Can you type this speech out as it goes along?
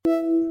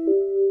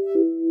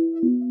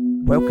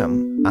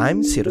Welcome,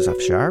 I'm Cyrus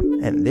Afshar,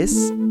 and this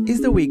is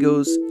the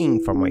WIGO's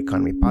Informal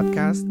Economy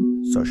podcast,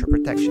 Social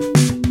Protection.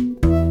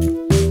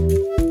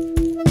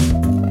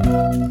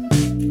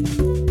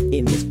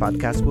 In this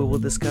podcast, we will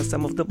discuss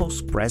some of the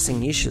most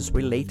pressing issues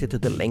related to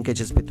the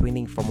linkages between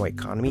informal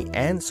economy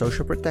and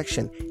social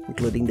protection,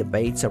 including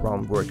debates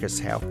around workers'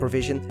 health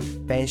provision,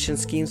 pension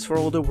schemes for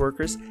older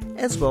workers,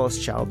 as well as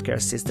childcare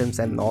systems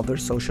and other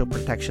social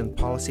protection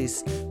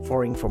policies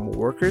for informal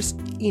workers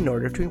in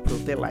order to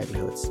improve their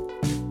livelihoods.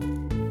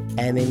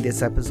 And in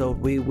this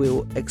episode, we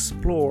will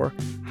explore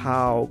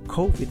how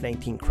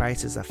COVID-19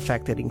 crisis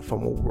affected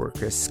informal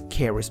workers'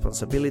 care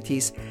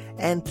responsibilities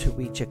and to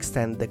which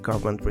extent the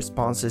government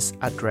responses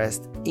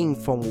addressed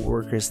informal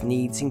workers'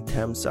 needs in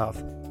terms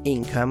of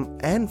income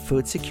and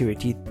food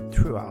security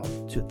throughout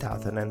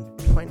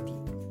 2020.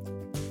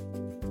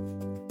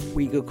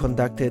 WIGO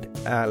conducted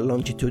a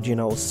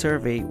longitudinal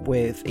survey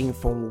with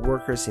informal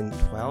workers in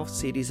 12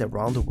 cities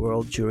around the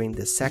world during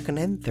the second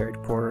and third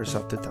quarters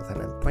of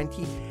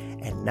 2020.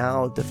 And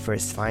now the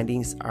first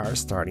findings are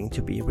starting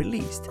to be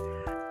released.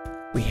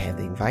 We have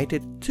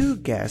invited two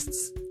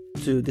guests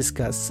to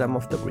discuss some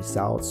of the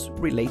results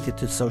related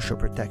to social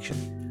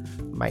protection.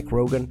 Mike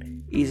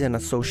Rogan is an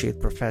associate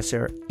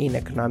professor in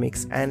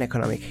economics and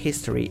economic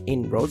history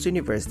in Rhodes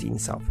University in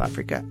South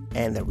Africa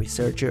and a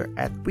researcher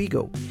at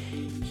WIGO.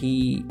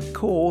 He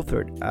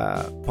co-authored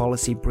a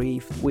policy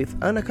brief with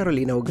Ana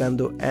Carolina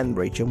Ogando and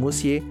Rachel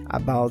Musier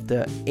about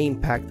the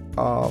impact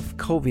of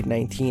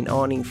COVID-19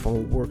 on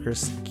informal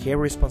workers' care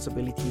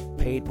responsibility,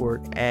 paid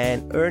work,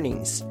 and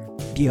earnings.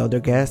 The other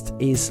guest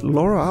is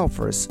Laura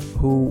Alfers,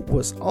 who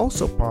was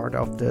also part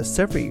of the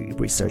survey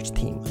research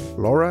team.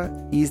 Laura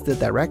is the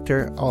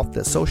director of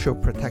the Social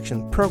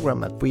Protection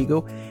Program at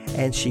WIGO,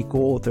 and she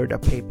co-authored a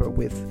paper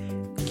with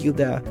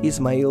Gilda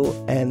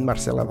Ismail and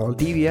Marcela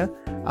Valdivia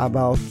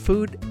about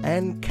food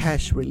and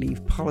cash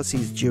relief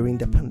policies during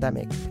the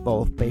pandemic.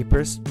 Both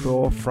papers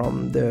draw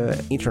from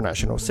the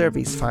international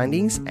survey's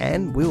findings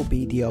and will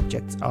be the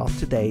object of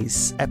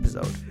today's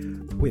episode.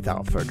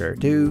 Without further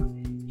ado,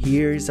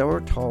 here's our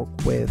talk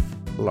with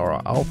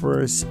Laura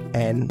Alfers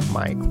and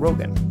Mike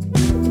Rogan.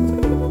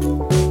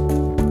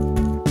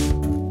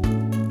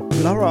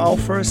 Laura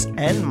Alfers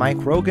and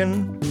Mike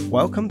Rogan,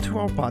 welcome to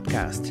our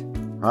podcast.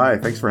 Hi,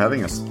 thanks for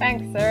having us.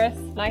 Thanks, Cyrus.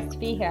 Nice to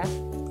be here.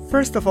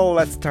 First of all,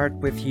 let's start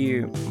with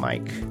you,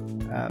 Mike.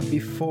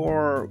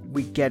 Before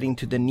we get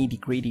into the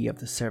nitty-gritty of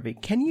the survey,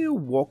 can you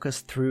walk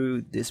us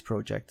through this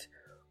project?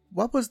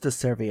 What was the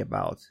survey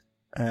about?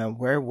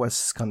 Where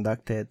was it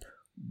conducted?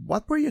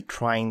 What were you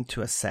trying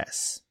to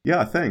assess?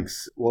 Yeah,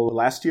 thanks. Well,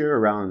 last year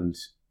around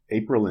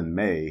April and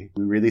May,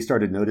 we really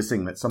started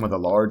noticing that some of the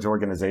large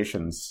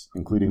organizations,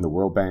 including the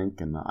World Bank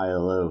and the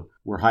ILO,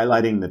 were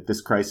highlighting that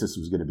this crisis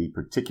was going to be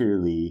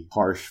particularly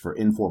harsh for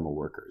informal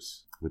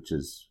workers, which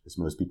is, as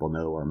most people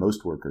know, are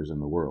most workers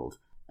in the world.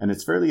 And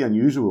it's fairly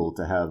unusual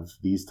to have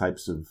these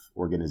types of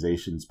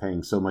organizations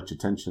paying so much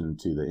attention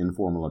to the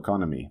informal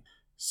economy.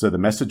 So the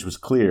message was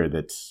clear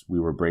that we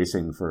were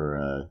bracing for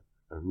a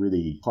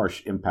really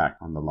harsh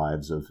impact on the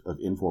lives of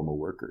informal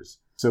workers.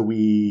 So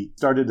we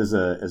started as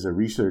a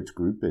research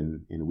group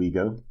in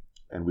WIGO,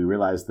 and we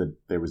realized that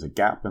there was a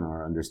gap in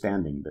our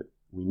understanding, that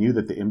we knew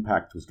that the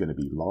impact was going to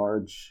be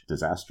large,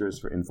 disastrous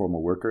for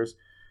informal workers,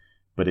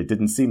 but it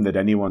didn't seem that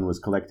anyone was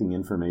collecting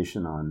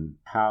information on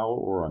how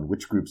or on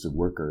which groups of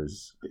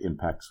workers the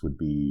impacts would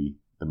be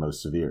the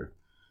most severe.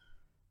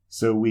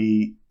 So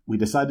we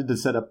decided to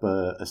set up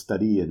a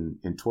study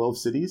in 12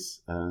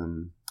 cities.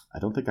 I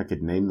don't think I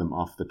could name them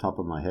off the top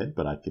of my head,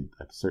 but I could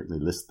certainly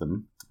list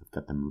them. I've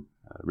got them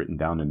written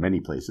down in many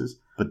places.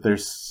 But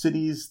there's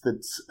cities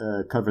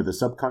that cover the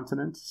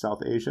subcontinent,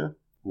 South Asia,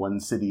 one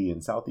city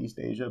in Southeast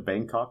Asia,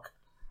 Bangkok,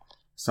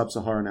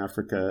 Sub-Saharan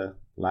Africa,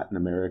 Latin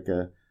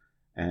America,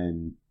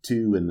 and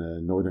two in the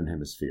Northern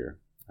Hemisphere,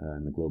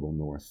 in the global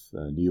north,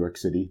 New York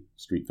City,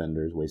 street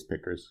vendors, waste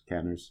pickers,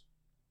 canners,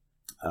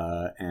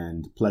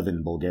 and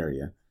Plevin,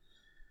 Bulgaria.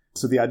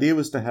 So the idea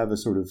was to have a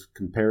sort of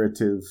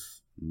comparative,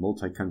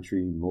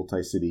 multi-country,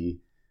 multi-city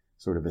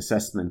sort of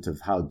assessment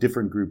of how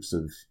different groups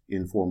of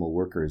informal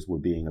workers were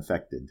being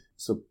affected.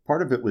 So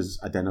part of it was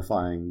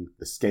identifying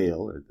the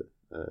scale or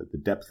the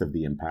depth of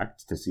the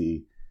impact to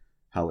see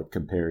how it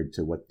compared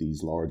to what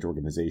these large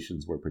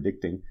organizations were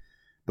predicting.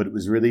 But it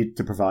was really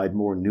to provide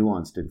more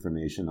nuanced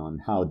information on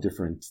how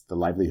different the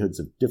livelihoods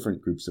of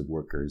different groups of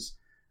workers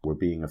were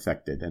being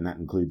affected. And that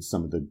includes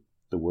some of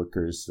the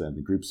workers and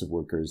the groups of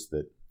workers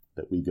that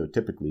WIGO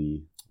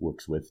typically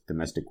works with: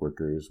 domestic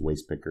workers,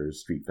 waste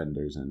pickers, street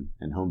vendors,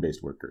 and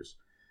home-based workers.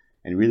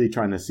 And really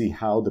trying to see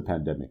how the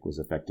pandemic was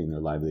affecting their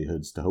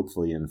livelihoods to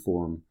hopefully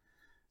inform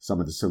some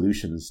of the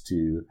solutions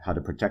to how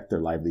to protect their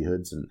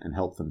livelihoods and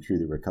help them through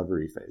the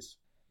recovery phase.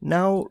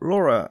 Now,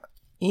 Laura,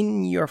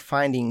 in your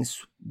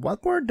findings,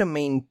 what were the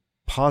main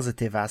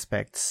positive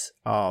aspects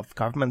of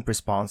government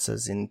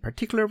responses, in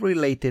particular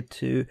related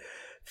to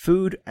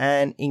food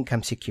and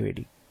income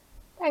security?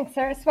 Thanks,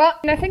 Cyrus. Well,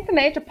 I think the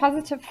major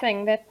positive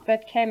thing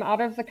that came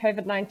out of the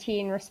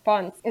COVID-19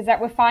 response is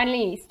that we're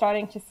finally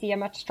starting to see a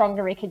much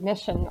stronger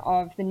recognition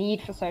of the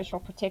need for social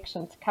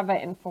protection to cover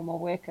informal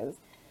workers.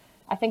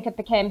 I think it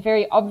became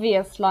very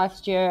obvious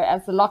last year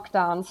as the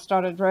lockdowns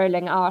started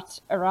rolling out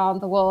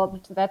around the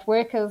world that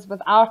workers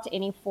without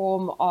any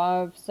form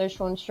of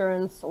social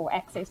insurance or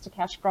access to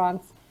cash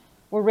grants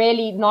were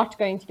really not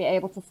going to be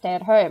able to stay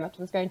at home. It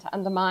was going to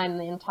undermine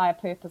the entire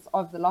purpose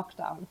of the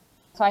lockdown.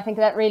 So I think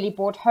that really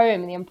brought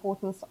home the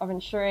importance of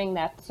ensuring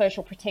that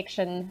social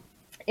protection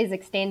is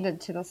extended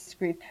to this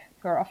group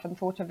who are often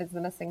thought of as the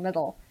missing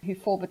middle, who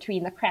fall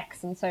between the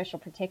cracks in social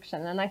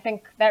protection. And I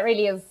think that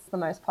really is the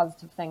most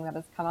positive thing that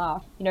has come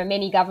out.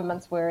 Many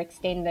governments were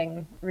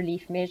extending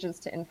relief measures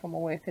to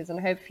informal workers, and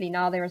hopefully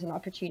now there is an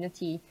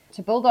opportunity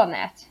to build on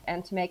that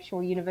and to make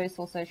sure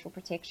universal social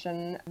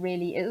protection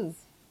really is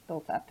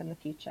built up in the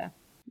future.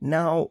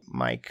 Now,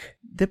 Mike,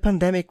 the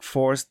pandemic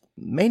forced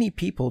many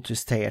people to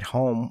stay at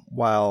home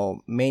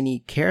while many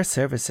care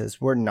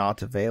services were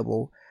not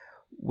available,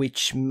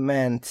 which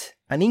meant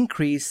an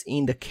increase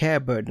in the care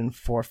burden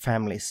for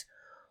families.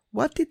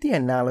 What did the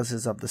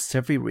analysis of the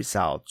survey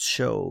results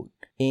show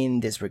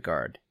in this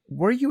regard?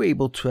 Were you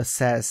able to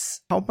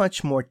assess how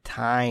much more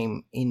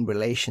time in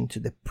relation to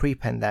the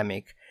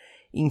pre-pandemic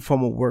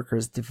informal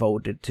workers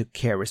devoted to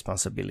care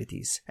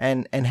responsibilities?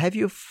 And have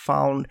you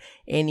found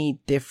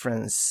any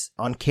difference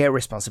on care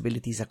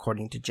responsibilities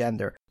according to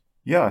gender?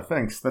 Yeah,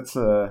 thanks. That's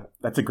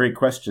a great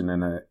question,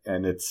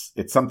 and it's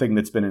something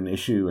that's been an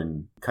issue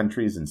in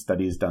countries and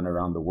studies done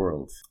around the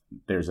world.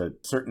 There's a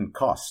certain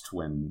cost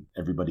when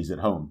everybody's at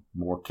home.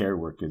 More care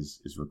work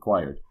is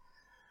required.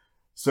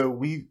 So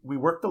we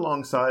worked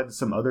alongside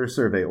some other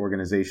survey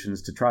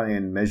organizations to try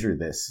and measure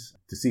this,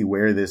 to see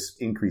where this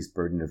increased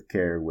burden of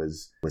care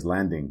was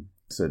landing,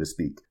 so to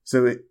speak.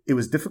 So it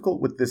was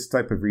difficult with this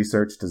type of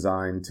research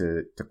design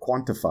to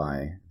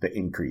quantify the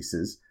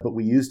increases, but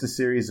we used a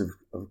series of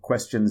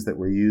questions that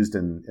were used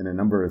in a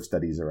number of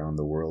studies around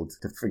the world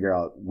to figure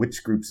out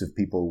which groups of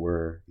people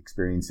were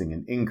experiencing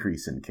an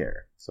increase in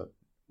care. So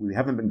we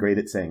haven't been great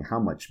at saying how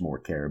much more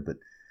care, but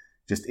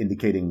just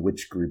indicating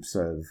which groups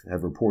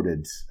have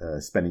reported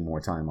spending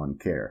more time on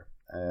care.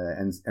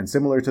 And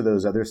similar to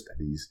those other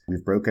studies,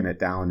 we've broken it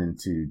down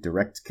into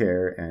direct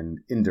care and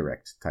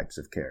indirect types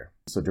of care.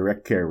 So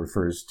direct care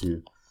refers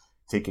to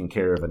taking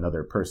care of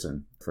another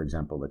person, for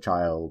example, a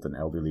child, an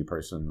elderly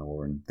person,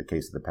 or in the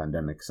case of the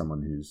pandemic,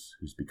 someone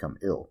who's become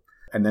ill.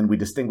 And then we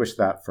distinguish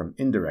that from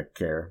indirect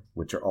care,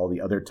 which are all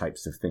the other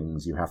types of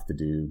things you have to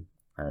do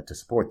to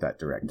support that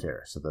direct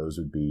care. So those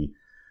would be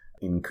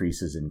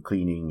increases in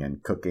cleaning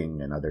and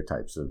cooking and other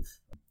types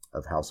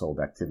of household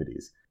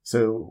activities.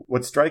 So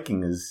what's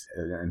striking is,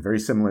 and very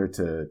similar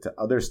to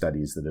other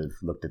studies that have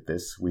looked at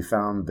this, we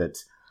found that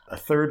a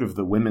third of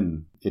the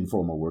women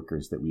informal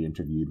workers that we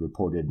interviewed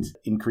reported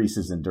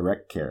increases in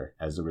direct care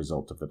as a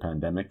result of the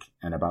pandemic,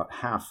 and about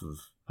half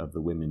of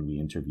the women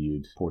we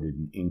interviewed reported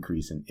an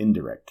increase in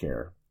indirect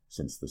care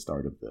since the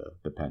start of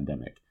the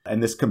pandemic.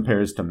 And this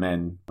compares to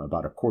men.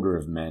 About a quarter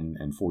of men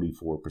and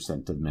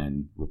 44% of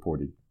men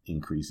reported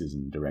increases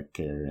in direct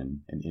care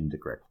and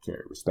indirect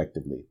care,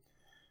 respectively.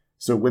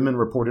 So women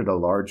reported a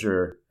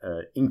larger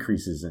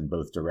increases in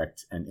both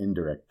direct and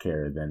indirect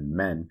care than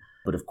men.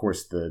 But of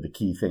course, the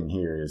key thing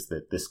here is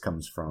that this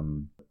comes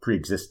from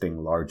pre-existing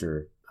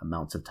larger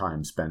amounts of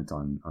time spent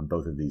on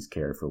both of these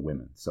care for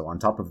women. So on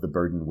top of the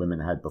burden women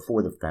had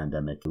before the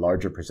pandemic,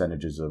 larger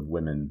percentages of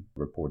women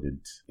reported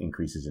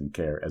increases in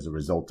care as a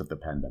result of the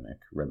pandemic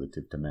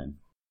relative to men.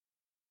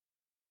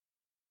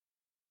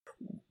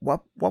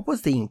 What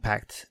was the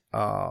impact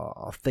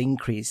of the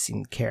increase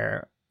in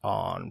care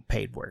on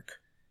paid work?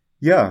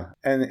 Yeah,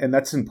 and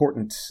that's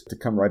important to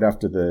come right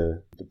after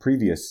the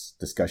previous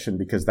discussion,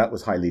 because that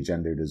was highly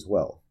gendered as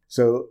well.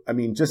 So, I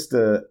mean, just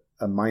a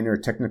minor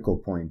technical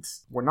point,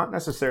 we're not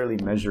necessarily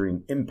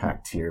measuring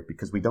impact here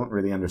because we don't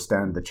really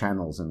understand the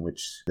channels in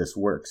which this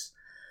works.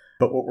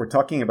 But what we're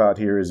talking about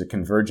here is a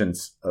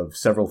convergence of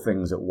several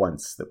things at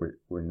once that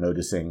we're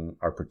noticing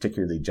are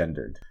particularly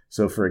gendered.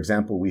 So, for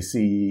example, we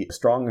see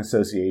strong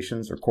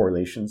associations or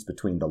correlations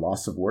between the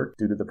loss of work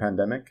due to the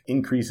pandemic,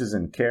 increases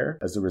in care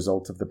as a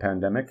result of the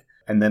pandemic,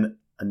 and then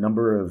a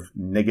number of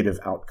negative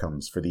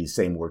outcomes for these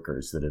same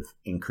workers that have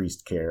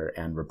increased care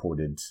and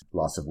reported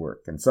loss of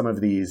work. And some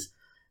of these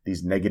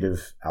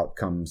negative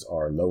outcomes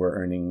are lower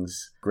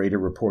earnings, greater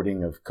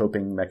reporting of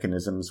coping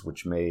mechanisms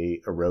which may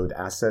erode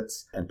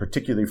assets, and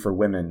particularly for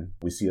women,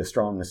 we see a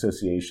strong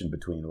association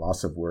between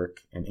loss of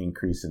work and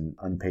increase in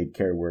unpaid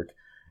care work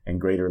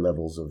and greater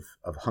levels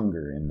of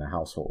hunger in the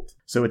household.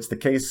 So it's the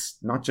case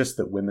not just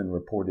that women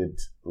reported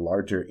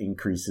larger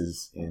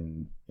increases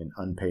in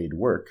unpaid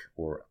work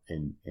or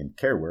in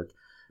care work,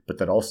 but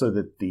that also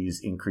that these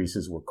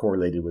increases were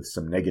correlated with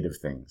some negative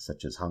things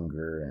such as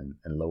hunger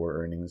and lower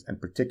earnings, and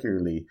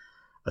particularly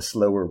a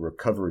slower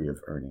recovery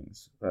of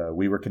earnings.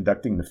 We were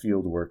conducting the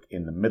field work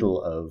in the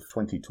middle of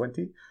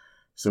 2020,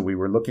 so we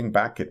were looking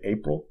back at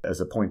April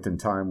as a point in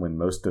time when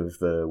most of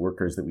the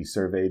workers that we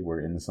surveyed were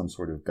in some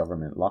sort of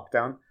government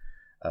lockdown.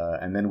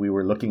 And then we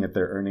were looking at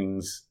their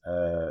earnings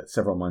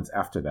several months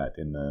after that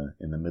in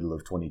the middle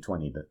of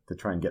 2020 to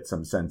try and get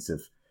some sense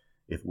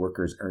if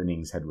workers'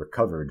 earnings had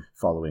recovered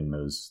following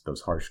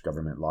those harsh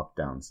government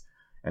lockdowns.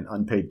 And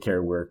unpaid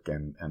care work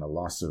and a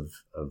loss of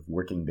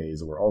working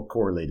days were all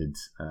correlated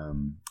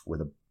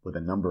with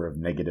a number of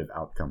negative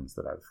outcomes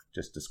that I've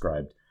just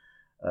described,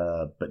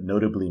 but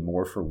notably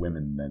more for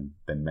women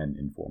than men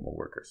informal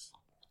workers.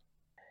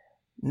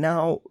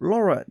 Now,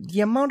 Laura, the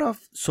amount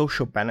of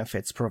social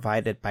benefits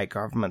provided by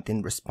government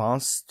in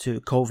response to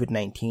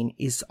COVID-19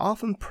 is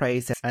often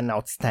praised as an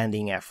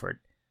outstanding effort,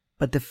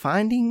 but the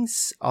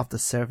findings of the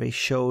survey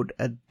showed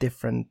a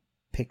different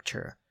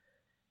picture.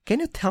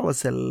 Can you tell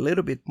us a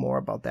little bit more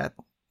about that?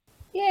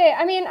 Yeah,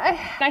 I mean,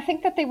 I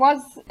think that there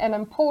was an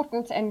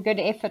important and good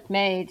effort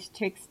made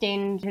to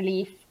extend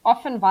relief,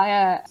 often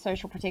via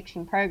social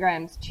protection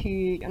programs,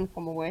 to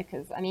informal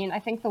workers. I mean, I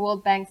think the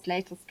World Bank's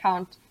latest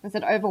count was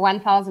that over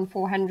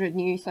 1,400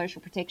 new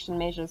social protection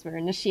measures were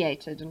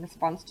initiated in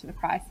response to the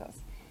crisis.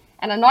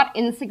 And a not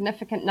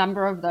insignificant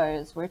number of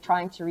those were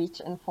trying to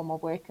reach informal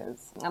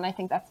workers. And I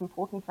think that's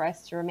important for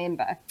us to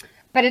remember.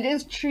 But it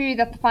is true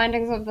that the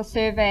findings of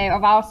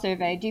our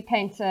survey, do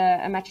paint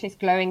a much less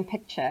glowing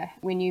picture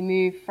when you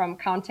move from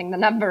counting the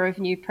number of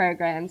new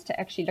programs to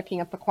actually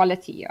looking at the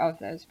quality of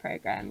those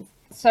programs.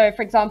 So,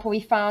 for example, we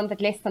found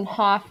that less than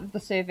half of the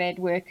surveyed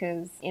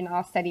workers in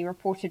our study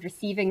reported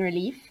receiving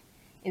relief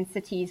in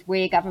cities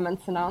where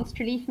governments announced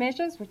relief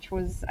measures, which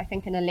was, I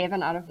think, in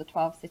 11 out of the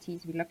 12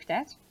 cities we looked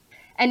at.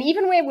 And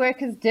even where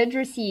workers did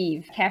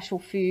receive cash or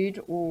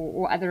food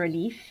or other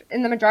relief,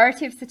 in the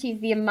majority of cities,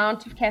 the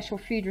amount of cash or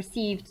food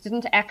received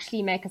didn't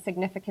actually make a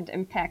significant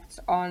impact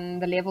on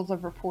the levels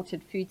of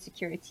reported food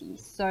security.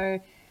 So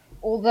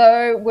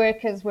although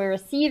workers were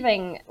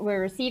receiving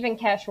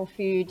cash or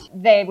food,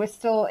 they were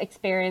still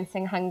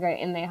experiencing hunger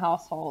in their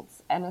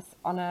households, and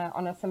on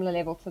a similar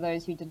level to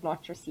those who did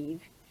not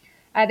receive.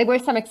 There were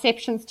some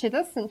exceptions to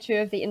this. In two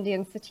of the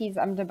Indian cities,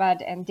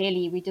 Ahmedabad and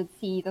Delhi, we did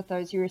see that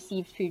those who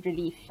received food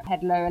relief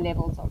had lower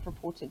levels of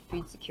reported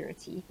food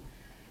security.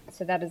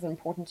 So that is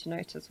important to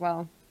note as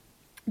well.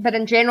 But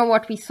in general,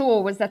 what we saw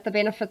was that the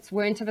benefits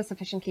weren't of a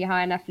sufficiently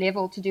high enough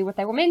level to do what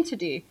they were meant to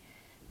do,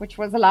 which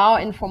was allow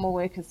informal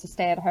workers to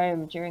stay at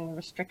home during the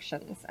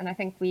restrictions. And I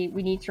think we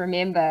need to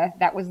remember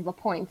that was the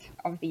point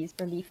of these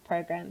relief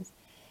programs.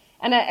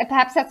 And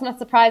perhaps that's not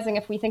surprising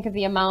if we think of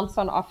the amounts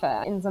on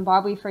offer. In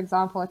Zimbabwe, for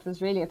example, it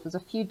was a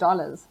few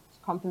dollars to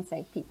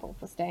compensate people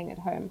for staying at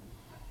home.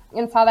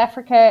 In South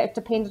Africa, it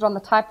depended on the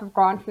type of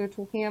grant we were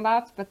talking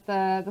about, but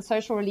the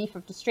social relief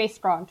of distress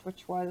grant,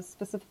 which was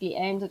specifically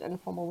aimed at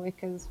informal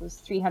workers, was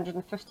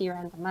 350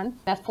 Rand a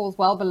month. That falls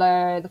well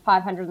below the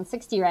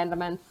 560 Rand a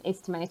month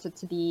estimated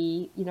to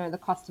be, the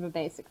cost of a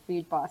basic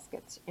food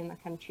basket in the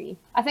country.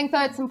 I think,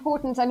 though, it's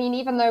important,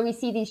 even though we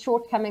see these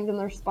shortcomings in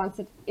the response,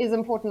 it is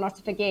important not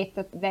to forget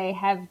that they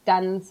have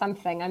done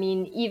something.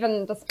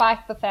 Even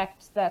despite the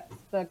fact that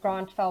the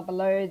grant fell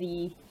below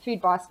the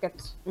food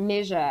basket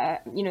measure,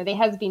 there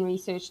has been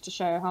research to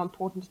show how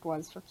important it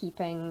was for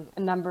keeping a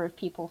number of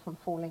people from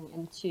falling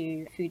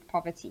into food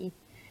poverty.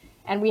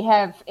 And we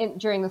have,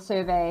 during the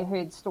survey,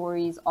 heard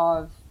stories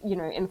of,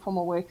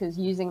 informal workers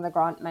using the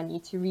grant money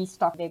to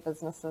restock their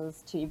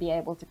businesses to be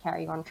able to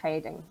carry on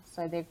trading.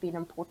 So there have been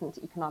important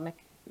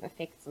economic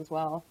effects as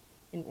well,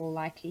 in all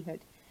likelihood.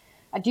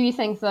 I do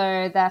think,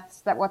 though,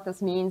 that what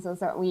this means is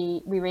that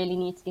we really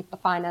need to get the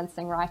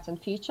financing right in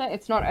future.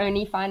 It's not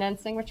only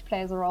financing which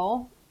plays a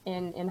role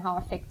in how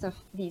effective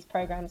these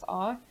programs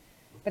are,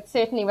 but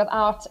certainly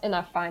without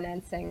enough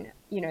financing,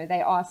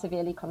 they are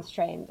severely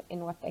constrained in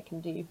what they can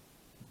do.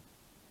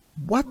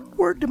 What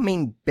were the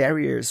main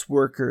barriers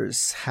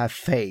workers have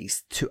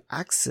faced to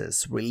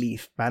access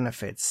relief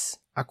benefits,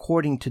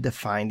 according to the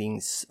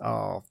findings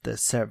of the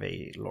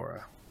survey,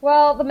 Laura?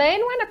 Well, the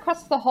main one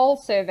across the whole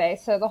survey,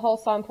 so the whole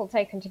sample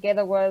taken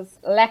together, was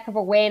lack of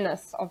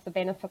awareness of the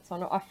benefits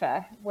on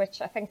offer,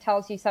 which I think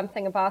tells you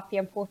something about the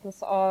importance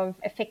of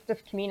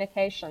effective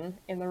communication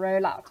in the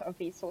rollout of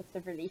these sorts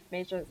of relief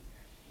measures.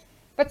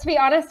 But to be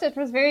honest, it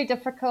was very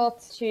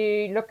difficult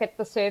to look at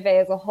the survey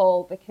as a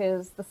whole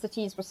because the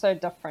cities were so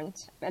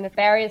different, and the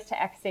barriers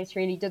to access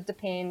really did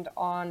depend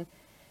on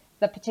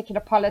the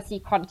particular policy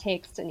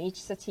context in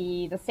each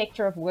city, the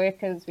sector of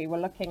workers we were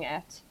looking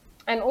at,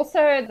 and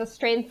also the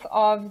strength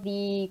of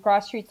the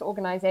grassroots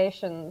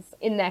organizations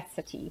in that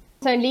city.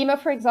 So in Lima,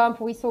 for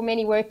example, we saw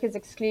many workers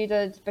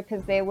excluded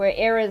because there were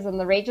errors in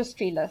the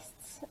registry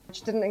lists,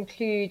 which didn't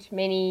include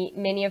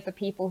many of the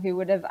people who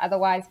would have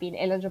otherwise been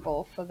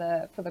eligible for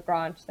the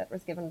grant that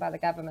was given by the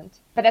government.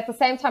 But at the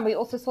same time, we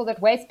also saw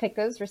that waste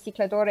pickers,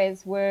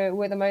 recicladores,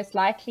 were the most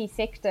likely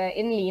sector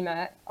in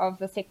Lima of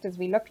the sectors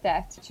we looked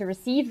at to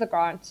receive the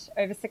grant.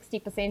 Over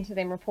 60% of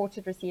them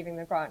reported receiving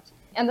the grant.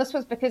 And this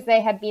was because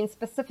they had been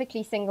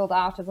specifically singled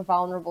out as a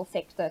vulnerable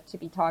sector to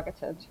be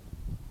targeted.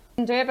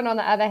 In Durban, on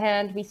the other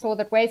hand, we saw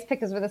that waste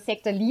pickers were the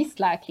sector least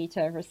likely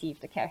to have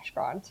received a cash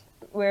grant,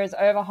 whereas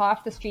over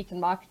half the street and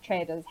market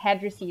traders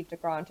had received a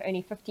grant.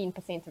 Only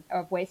 15%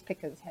 of waste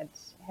pickers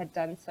had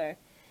done so.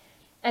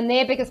 And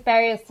their biggest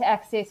barriers to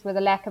access were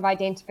the lack of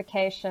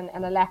identification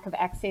and a lack of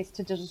access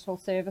to digital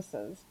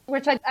services,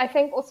 which I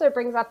think also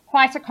brings up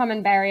quite a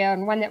common barrier,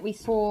 and one that we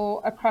saw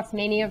across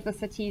many of the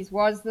cities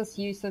was this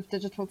use of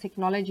digital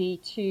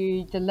technology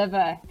to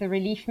deliver the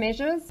relief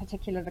measures,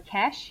 particularly the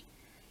cash.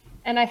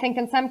 And I think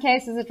in some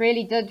cases it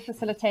really did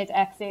facilitate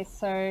access.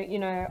 So,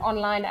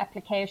 online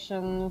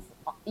applications,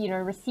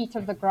 receipt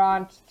of the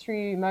grant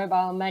through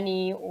mobile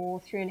money or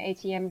through an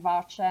ATM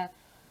voucher.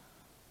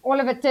 All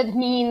of it did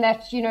mean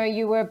that,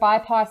 you were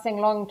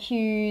bypassing long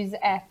queues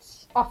at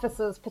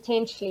offices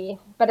potentially,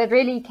 but it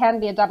really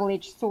can be a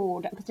double-edged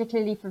sword,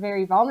 particularly for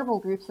very vulnerable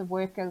groups of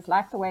workers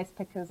like the waste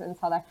pickers in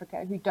South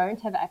Africa who don't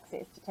have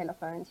access to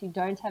telephones, who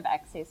don't have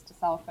access to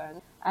cell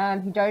phones,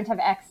 who don't have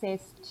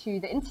access to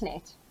the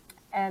internet.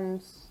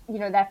 And,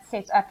 that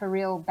sets up a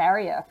real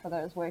barrier for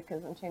those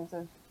workers in terms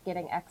of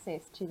getting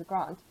access to the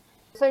grant.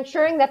 So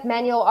ensuring that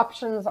manual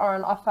options are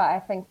on offer, I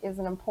think, is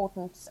an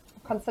important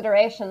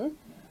consideration.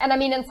 And I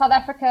mean, in South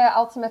Africa,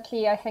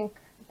 ultimately, I think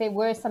there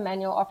were some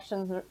manual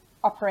options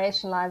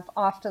operationalized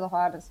after the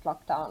hardest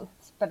lockdown,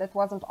 but it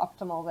wasn't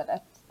optimal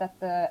that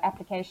the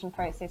application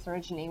process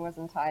originally was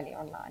entirely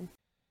online.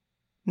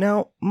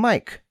 Now,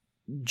 Mike,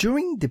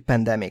 during the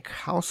pandemic,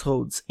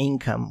 households'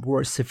 income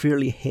were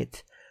severely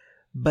hit,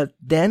 but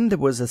then there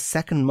was a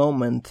second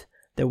moment,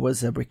 there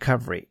was a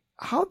recovery.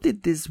 How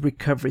did this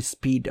recovery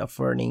speed of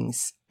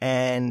earnings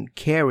and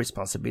care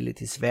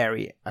responsibilities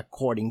vary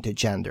according to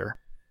gender?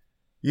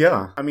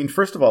 Yeah, I mean,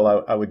 first of all,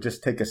 I would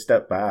just take a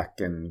step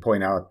back and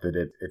point out that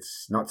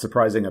it's not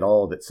surprising at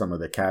all that some of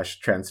the cash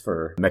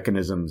transfer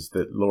mechanisms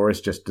that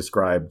Loris just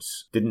described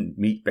didn't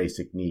meet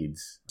basic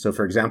needs. So,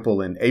 for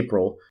example, in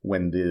April,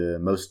 when the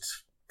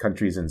most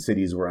countries and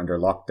cities were under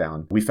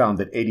lockdown, we found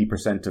that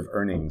 80% of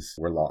earnings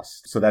were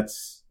lost. So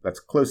that's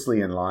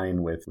closely in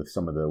line with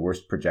some of the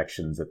worst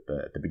projections at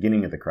the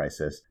beginning of the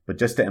crisis. But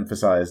just to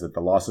emphasize that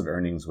the loss of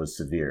earnings was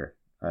severe.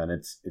 And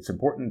it's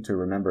important to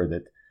remember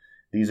that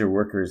these are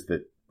workers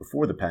that,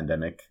 before the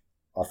pandemic,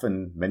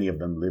 often many of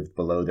them lived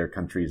below their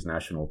country's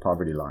national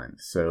poverty line.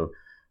 So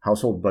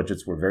household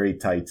budgets were very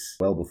tight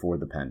well before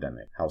the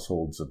pandemic.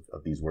 Households of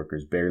these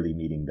workers barely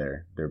meeting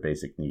their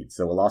basic needs.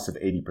 So a loss of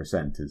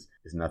 80% is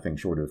nothing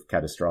short of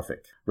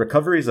catastrophic.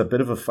 Recovery is a bit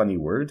of a funny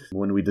word.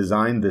 When we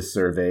designed this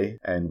survey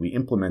and we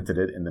implemented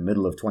it in the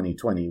middle of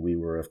 2020, we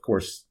were, of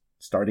course,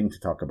 starting to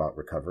talk about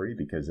recovery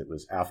because it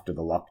was after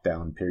the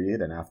lockdown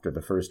period and after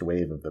the first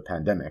wave of the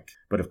pandemic.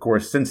 But of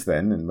course, since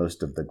then, in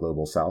most of the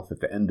global south, at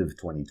the end of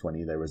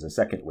 2020, there was a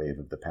second wave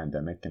of the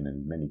pandemic, and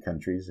in many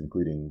countries,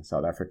 including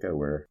South Africa,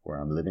 where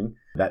I'm living,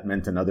 that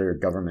meant another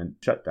government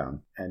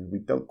shutdown. And we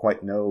don't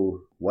quite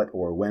know what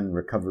or when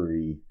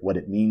recovery, what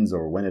it means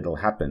or when it'll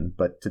happen.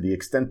 But to the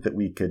extent that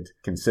we could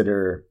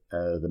consider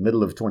the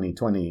middle of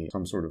 2020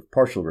 some sort of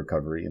partial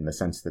recovery, in the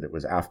sense that it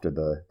was after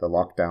the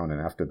lockdown and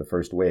after the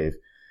first wave,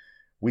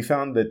 we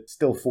found that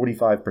still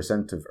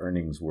 45% of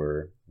earnings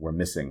were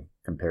missing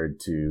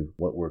compared to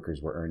what workers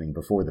were earning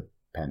before the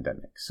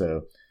pandemic.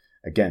 So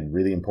again,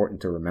 really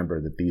important to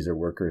remember that these are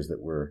workers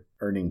that were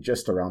earning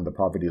just around the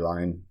poverty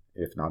line,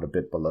 if not a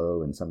bit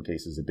below, in some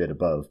cases a bit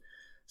above.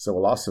 So a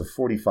loss of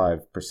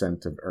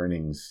 45% of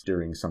earnings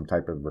during some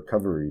type of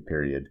recovery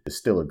period is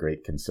still a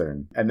great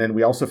concern. And then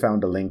we also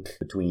found a link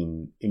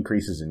between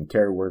increases in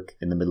care work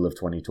in the middle of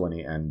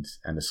 2020 and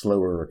a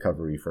slower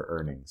recovery for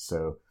earnings.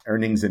 So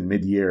earnings in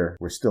mid-year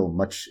were still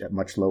at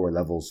much lower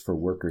levels for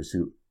workers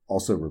who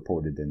also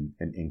reported an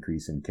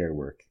increase in care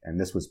work. And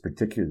this was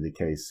particularly the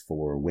case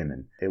for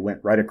women. It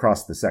went right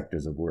across the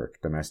sectors of work: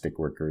 domestic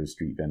workers,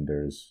 street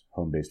vendors,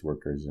 home-based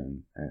workers,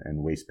 and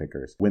waste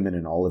pickers. Women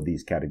in all of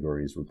these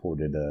categories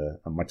reported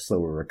a much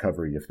slower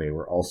recovery if they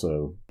were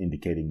also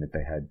indicating that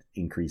they had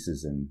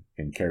increases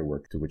in care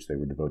work to which they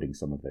were devoting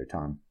some of their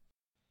time.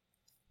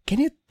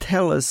 Can you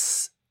tell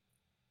us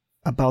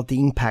about the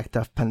impact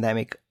of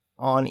pandemic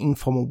on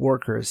informal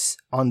workers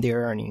on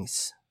their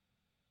earnings?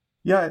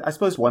 Yeah, I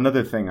suppose one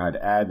other thing I'd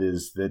add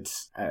is that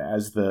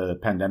as the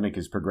pandemic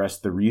has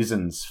progressed, the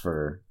reasons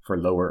for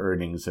lower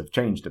earnings have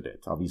changed a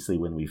bit. Obviously,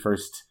 when we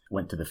first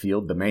went to the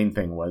field, the main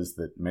thing was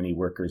that many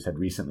workers had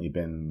recently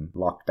been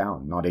locked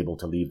down, not able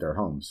to leave their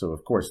homes. So,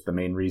 of course, the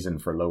main reason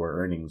for lower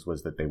earnings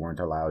was that they weren't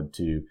allowed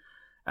to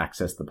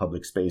access the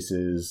public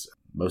spaces.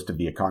 Most of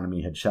the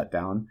economy had shut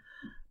down.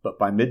 But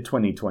by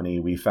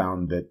mid-2020, we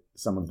found that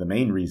some of the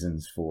main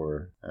reasons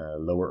for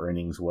lower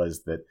earnings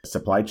was that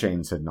supply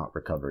chains had not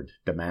recovered,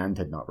 demand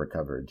had not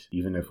recovered.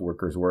 Even if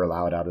workers were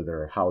allowed out of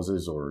their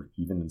houses, or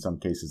even in some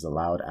cases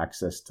allowed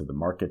access to the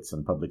markets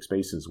and public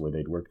spaces where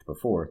they'd worked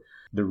before,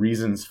 the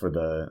reasons for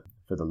the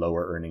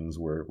lower earnings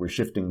were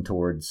shifting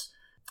towards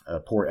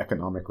poor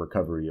economic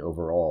recovery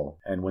overall.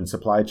 And when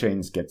supply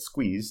chains get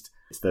squeezed,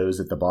 it's those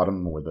at the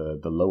bottom or the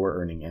lower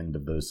earning end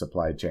of those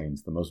supply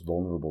chains, the most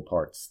vulnerable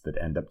parts,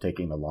 that end up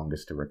taking the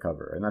longest to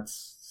recover. And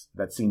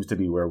that seems to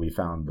be where we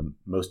found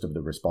most of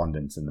the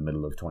respondents in the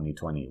middle of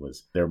 2020,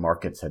 was their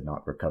markets had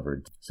not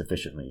recovered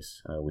sufficiently,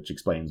 which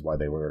explains why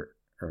they were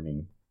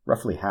earning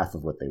roughly half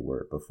of what they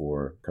were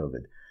before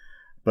COVID.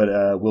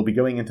 But we'll be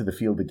going into the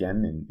field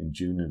again in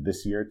June of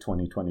this year,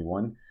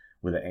 2021,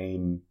 with an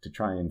aim to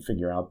try and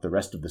figure out the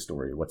rest of the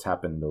story, what's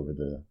happened over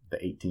the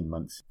 18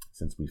 months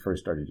since we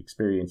first started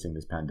experiencing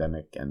this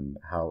pandemic and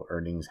how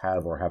earnings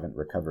have or haven't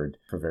recovered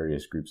for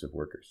various groups of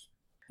workers.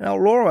 Now,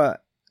 Laura,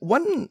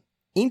 one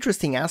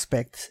interesting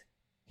aspect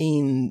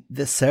in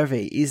the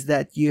survey is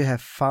that you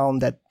have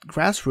found that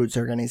grassroots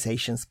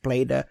organizations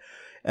played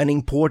an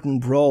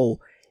important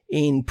role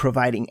in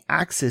providing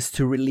access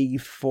to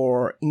relief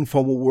for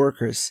informal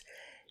workers.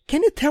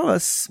 Can you tell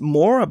us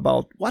more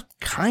about what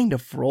kind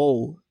of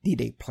role did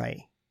they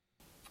play?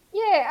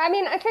 Yeah,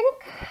 I think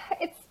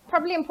it's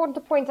probably important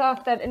to point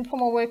out that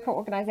informal worker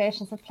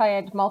organizations have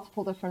played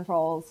multiple different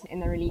roles in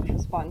the relief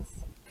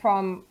response,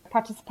 from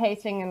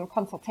participating in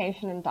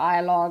consultation and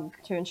dialogue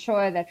to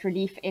ensure that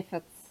relief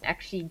efforts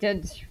actually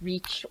did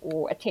reach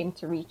or attempt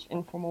to reach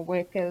informal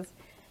workers,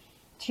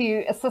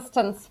 to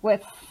assistance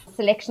with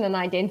selection and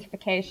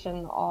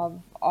identification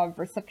of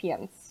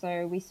recipients.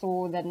 So we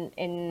saw that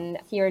in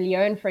Sierra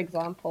Leone, for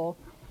example,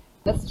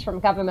 lists from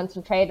government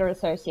and trader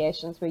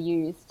associations were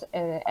used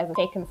as a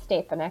second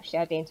step in actually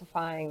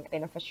identifying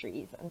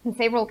beneficiaries. And in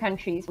several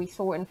countries, we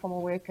saw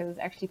informal workers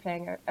actually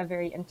playing a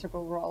very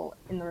integral role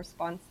in the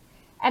response.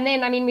 And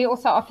then, we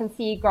also often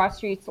see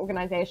grassroots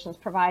organizations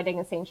providing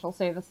essential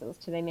services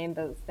to their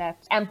members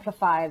that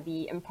amplify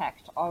the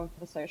impact of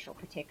the social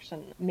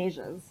protection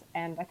measures.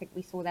 And I think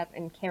we saw that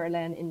in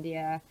Kerala in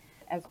India,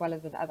 as well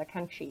as in other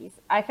countries.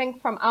 I think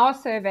from our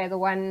survey, the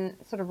one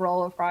sort of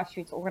role of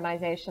grassroots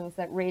organizations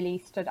that really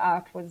stood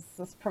out was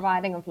this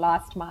providing of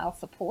last mile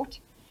support.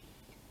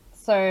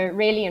 So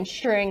really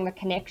ensuring the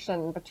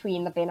connection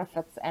between the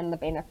benefits and the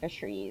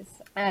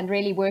beneficiaries, and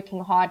really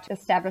working hard to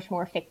establish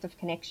more effective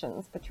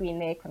connections between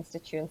their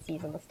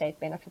constituencies and the state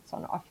benefits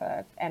on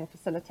offer and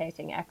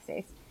facilitating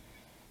access.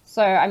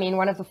 So,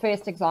 one of the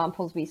first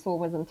examples we saw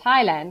was in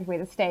Thailand, where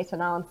the state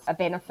announced a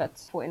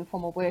benefit for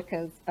informal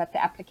workers, but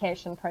the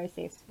application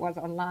process was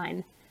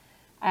online.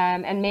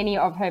 And many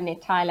of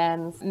HomeNet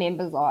Thailand's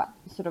members are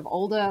sort of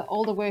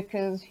older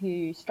workers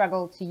who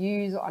struggle to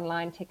use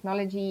online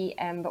technology,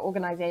 and the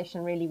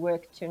organization really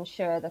worked to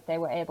ensure that they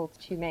were able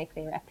to make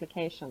their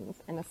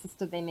applications and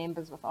assisted their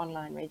members with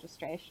online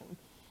registration.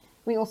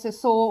 We also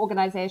saw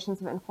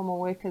organizations of informal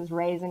workers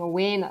raising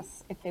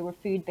awareness if there were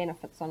food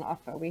benefits on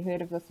offer. We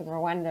heard of this in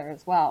Rwanda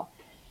as well.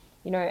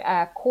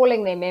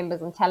 Calling their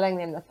members and telling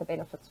them that the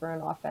benefits were on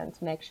offer and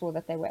to make sure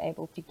that they were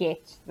able to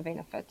get the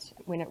benefit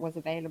when it was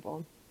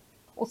available.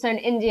 Also in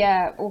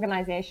India,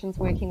 organizations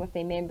working with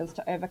their members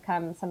to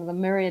overcome some of the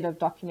myriad of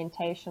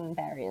documentation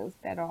barriers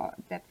that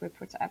were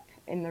put up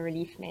in the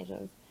relief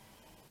measures.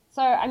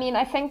 So,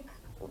 I think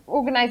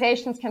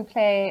organizations can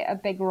play a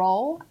big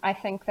role. I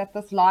think that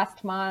this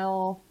last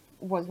mile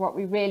was what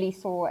we really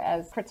saw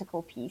as a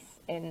critical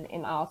piece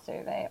in our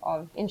survey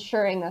of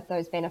ensuring that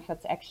those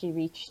benefits actually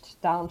reached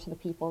down to the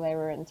people they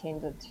were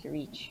intended to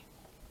reach.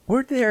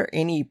 Were there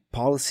any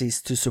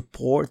policies to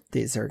support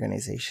these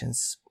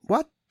organizations?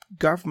 What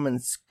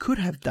governments could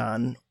have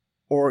done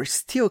or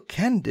still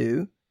can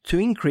do to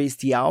increase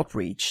the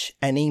outreach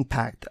and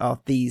impact of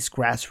these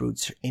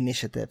grassroots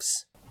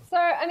initiatives? So,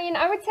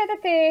 I would say that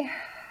there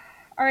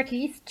are at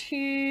least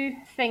two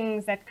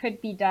things that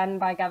could be done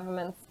by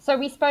governments. So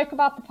we spoke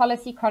about the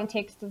policy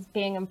context as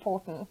being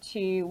important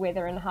to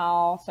whether and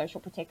how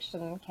social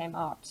protection came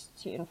out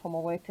to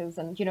informal workers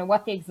and,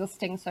 what the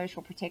existing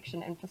social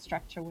protection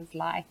infrastructure was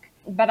like.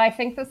 But I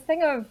think this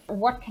thing of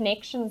what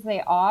connections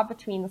there are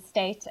between the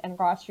state and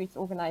grassroots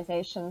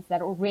organizations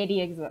that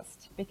already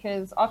exist,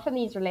 because often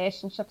these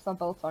relationships are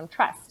built on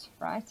trust,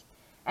 right?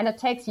 And it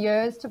takes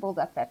years to build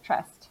up that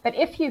trust. But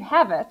if you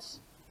have it,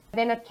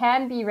 then it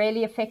can be a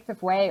really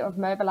effective way of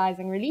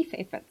mobilizing relief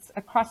efforts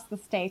across the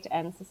state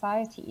and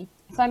society.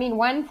 So,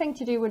 one thing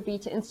to do would be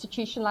to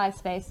institutionalize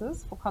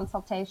spaces for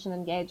consultation,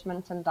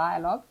 engagement, and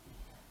dialogue.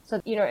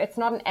 So, it's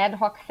not an ad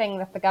hoc thing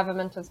that the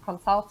government is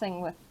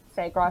consulting with,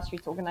 say,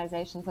 grassroots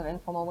organizations of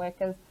informal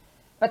workers,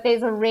 but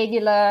there's a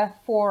regular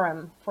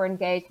forum for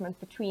engagement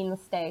between the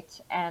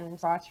state and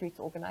grassroots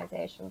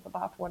organizations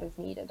about what is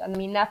needed.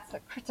 And that's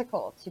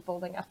critical to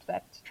building up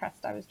that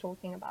trust I was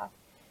talking about.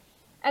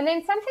 And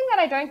then something that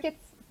I don't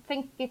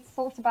think gets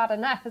thought about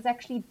enough is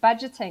actually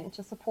budgeting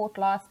to support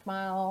last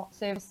mile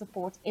service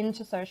support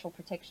into social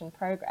protection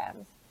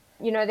programs.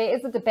 There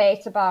is a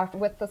debate about,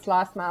 with this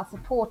last mile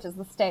support, is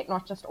the state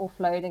not just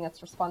offloading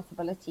its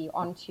responsibility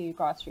onto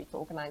grassroots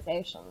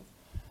organizations?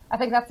 I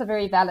think that's a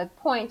very valid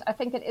point. I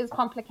think it is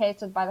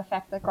complicated by the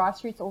fact that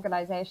grassroots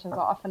organizations are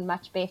often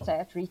much better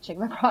at reaching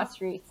the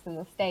grassroots than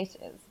the state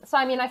is. So,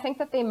 I think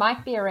that there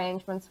might be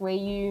arrangements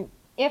where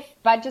if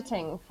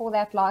budgeting for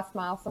that last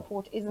mile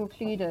support is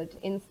included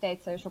in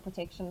state social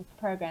protection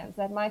programs,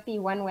 that might be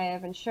one way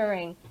of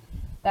ensuring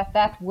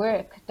that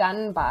work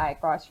done by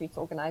grassroots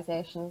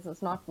organizations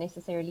is not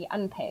necessarily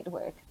unpaid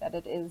work, that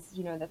it is,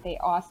 that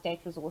there are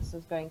state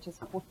resources going to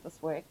support this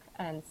work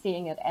and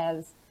seeing it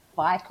as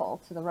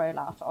vital to the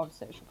rollout of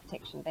social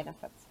protection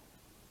benefits.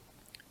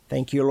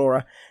 Thank you,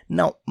 Laura.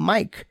 Now,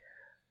 Mike,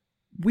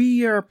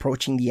 we are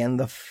approaching the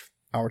end of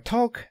our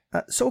talk.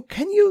 So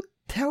can you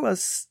tell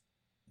us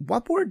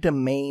what were the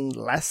main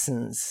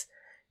lessons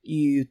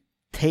you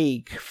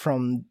take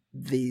from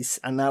this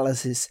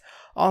analysis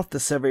of the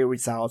survey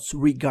results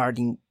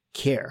regarding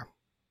care?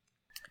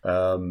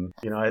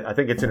 I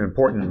think it's an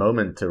important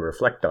moment to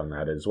reflect on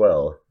that as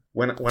well.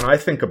 When I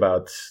think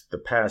about the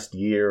past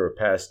year or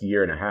past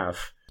year and a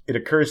half, it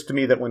occurs to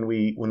me that when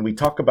we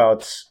talk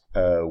about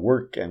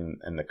work and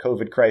the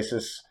COVID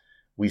crisis,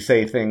 we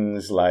say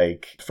things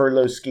like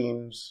furlough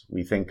schemes,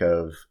 we think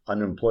of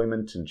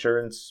unemployment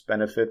insurance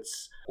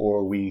benefits,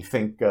 or we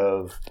think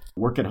of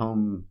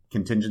work-at-home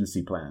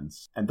contingency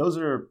plans. And those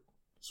are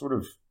sort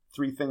of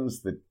three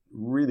things that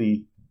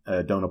really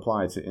don't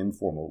apply to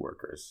informal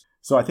workers.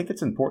 So I think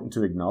it's important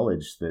to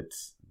acknowledge that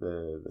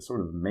the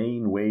sort of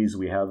main ways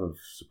we have of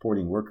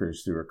supporting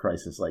workers through a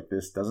crisis like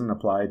this doesn't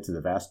apply to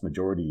the vast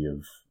majority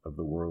of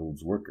the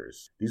world's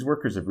workers. These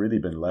workers have really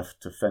been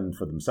left to fend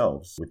for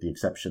themselves, with the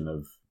exception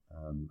of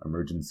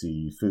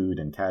emergency food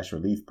and cash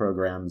relief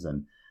programs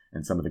and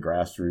some of the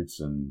grassroots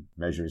and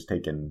measures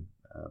taken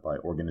by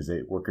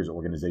workers'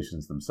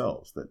 organizations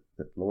themselves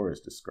that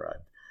Laura's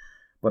described.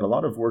 But a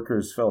lot of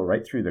workers fell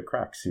right through the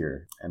cracks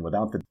here, and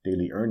without the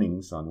daily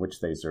earnings on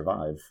which they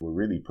survive, were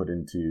really put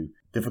into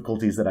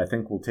difficulties that I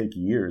think will take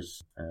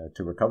years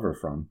to recover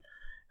from.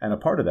 And a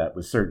part of that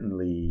was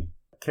certainly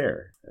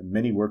care.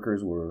 Many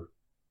workers were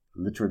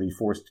literally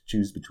forced to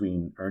choose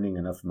between earning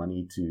enough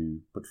money to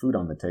put food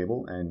on the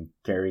table and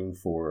caring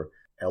for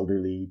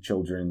elderly,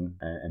 children,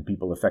 and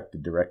people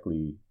affected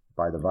directly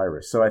by the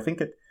virus. So I think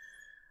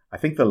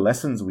the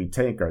lessons we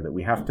take are that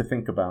we have to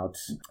think about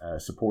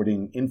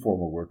supporting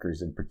informal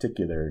workers in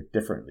particular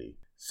differently.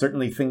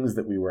 Certainly things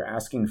that we were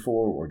asking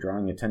for or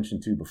drawing attention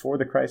to before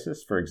the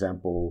crisis, for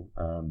example,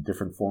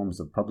 different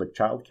forms of public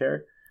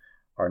childcare,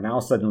 are now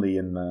suddenly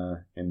in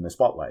the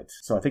spotlight.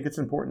 So I think it's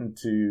important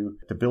to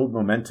build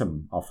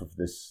momentum off of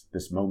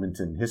this moment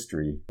in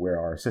history where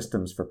our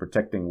systems for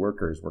protecting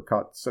workers were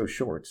caught so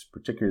short,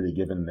 particularly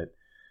given that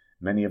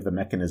many of the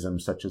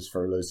mechanisms such as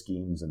furlough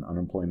schemes and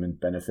unemployment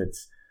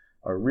benefits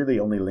are really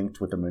only linked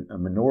with a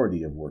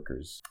minority of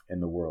workers in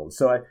the world.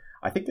 So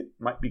I think it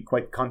might be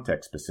quite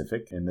context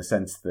specific in the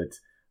sense that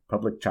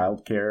public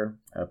childcare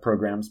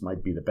programs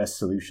might be the best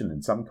solution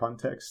in some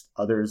contexts.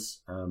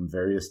 Others,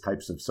 various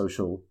types of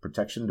social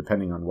protection,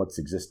 depending on what's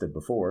existed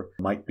before,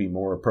 might be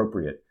more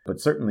appropriate.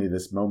 But certainly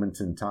this moment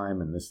in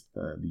time and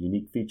the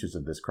unique features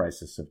of this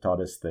crisis have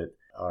taught us that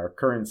our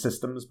current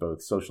systems,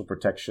 both social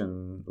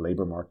protection,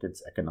 labor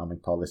markets,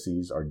 economic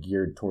policies, are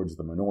geared towards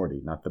the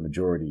minority, not the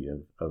majority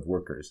of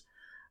workers.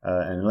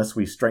 And unless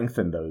we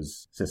strengthen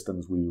those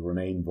systems, we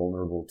remain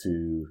vulnerable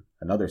to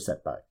another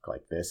setback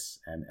like this.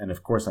 And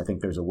of course, I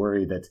think there's a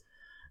worry that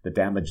the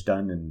damage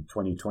done in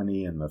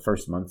 2020 and the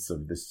first months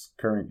of this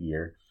current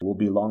year will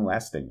be long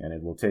lasting. And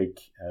it will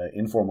take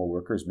informal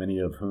workers, many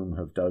of whom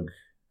have dug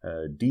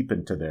deep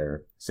into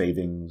their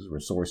savings,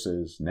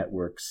 resources,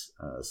 networks,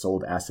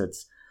 sold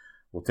assets,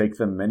 will take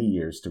them many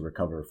years to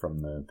recover from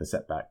the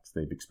setbacks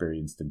they've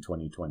experienced in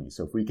 2020.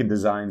 So if we can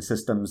design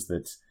systems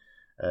that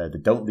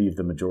don't leave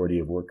the majority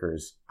of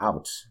workers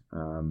out,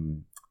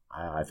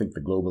 I think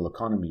the global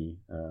economy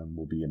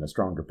will be in a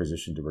stronger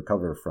position to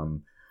recover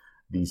from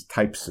these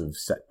types of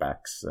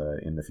setbacks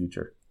in the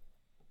future.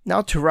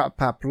 Now to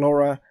wrap up,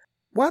 Laura,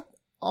 what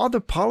other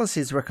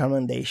policies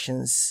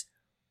recommendations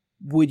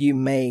would you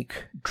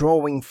make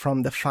drawing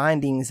from the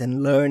findings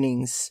and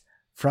learnings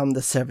from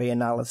the survey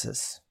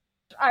analysis?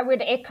 I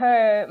would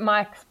echo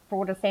Mike's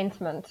broader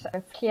sentiment.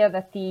 It's clear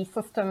that the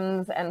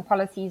systems and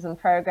policies and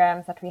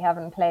programs that we have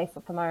in place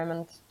at the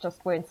moment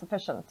just weren't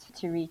sufficient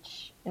to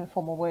reach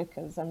informal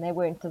workers, and they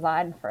weren't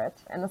designed for it.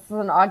 And this is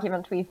an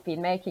argument we've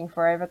been making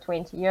for over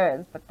 20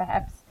 years, but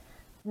perhaps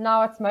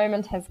now its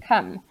moment has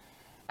come.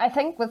 I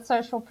think with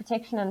social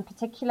protection in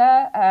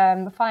particular,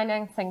 the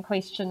financing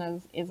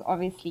question is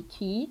obviously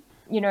key.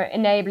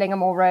 Enabling a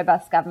more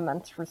robust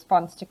government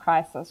response to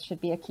crisis should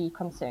be a key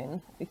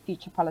concern with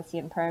future policy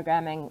and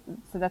programming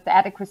so that the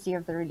adequacy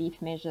of the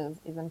relief measures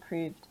is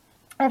improved.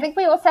 I think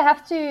we also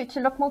have to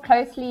look more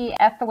closely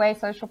at the way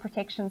social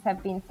protections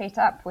have been set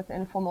up with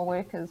informal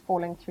workers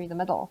falling through the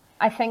middle.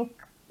 I think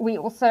we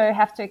also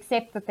have to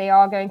accept that there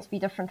are going to be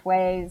different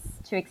ways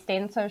to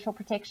extend social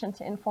protection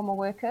to informal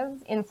workers.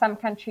 In some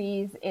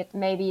countries, it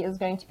maybe is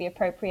going to be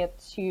appropriate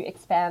to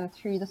expand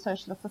through the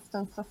social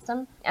assistance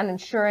system and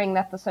ensuring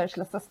that the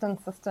social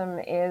assistance system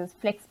is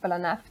flexible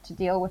enough to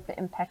deal with the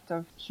impact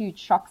of huge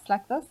shocks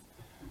like this.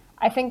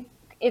 I think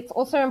it's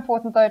also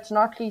important, though, to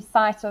not lose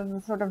sight of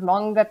the sort of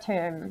longer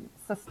term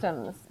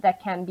systems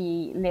that can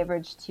be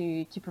leveraged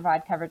to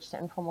provide coverage to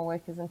informal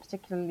workers, and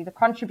particularly the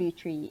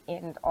contributory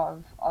end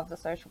of the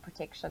social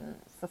protection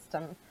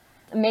system.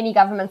 Many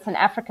governments in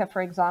Africa,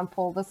 for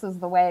example, this is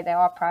the way they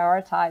are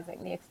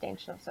prioritizing the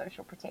extension of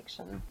social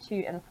protection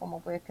to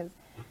informal workers.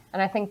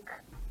 And I think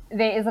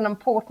there is an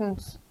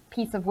important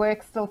piece of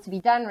work still to be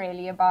done,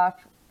 really, about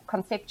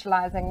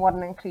conceptualizing what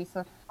an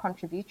inclusive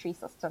contributory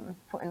system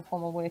for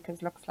informal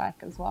workers looks like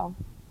as well.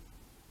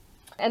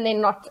 And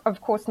then not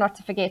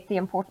to forget the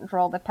important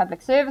role that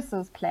public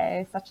services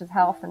play, such as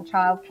health and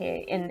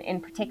childcare, in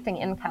protecting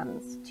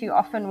incomes. Too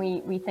often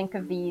we think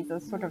of these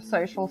as sort of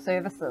social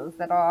services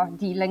that are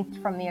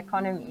delinked from the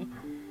economy,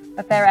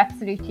 but they're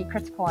absolutely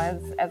critical,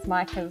 as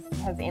Mike has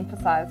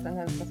emphasized in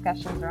his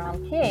discussions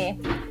around care,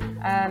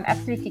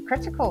 absolutely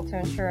critical to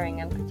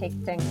ensuring and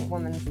protecting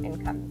women's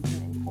incomes in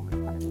the informal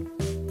economy.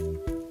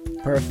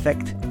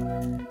 Perfect.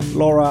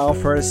 Laura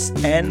Alfers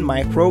and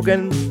Mike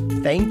Rogan,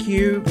 thank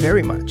you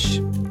very much.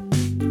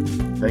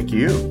 Thank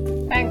you.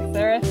 Thanks,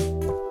 Cyrus.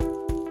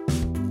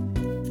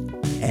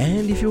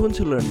 And if you want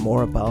to learn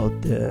more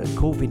about the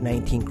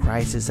COVID-19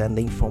 crisis and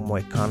the informal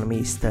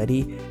economy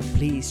study,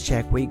 please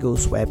check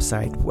WIEGO's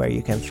website, where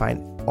you can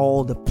find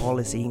all the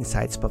policy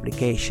insights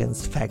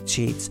publications, fact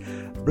sheets,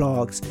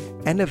 blogs,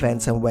 and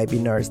events and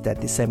webinars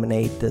that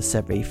disseminate the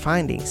survey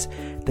findings.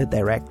 The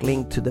direct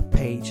link to the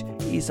page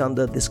is on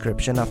the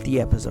description of the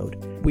episode.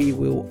 We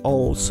will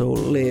also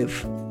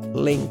leave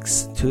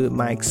links to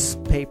Mike's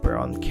paper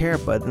on care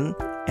burden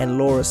and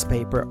Laura's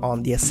paper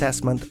on the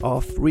assessment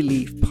of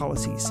relief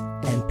policies.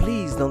 And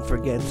please don't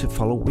forget to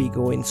follow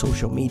WIEGO in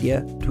social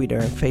media, Twitter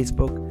and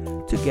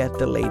Facebook, to get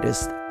the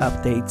latest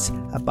updates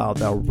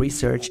about our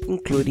research,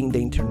 including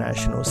the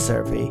international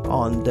survey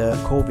on the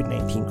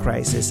COVID-19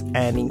 crisis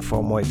and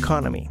informal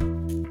economy.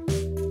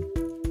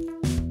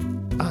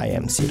 I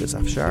am Cyrus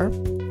Afshar,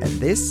 and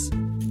this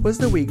was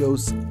the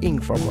WIEGO's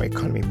Informal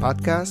Economy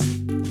Podcast,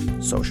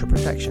 Social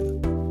Protection.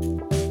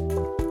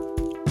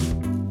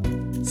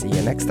 See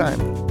you next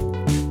time.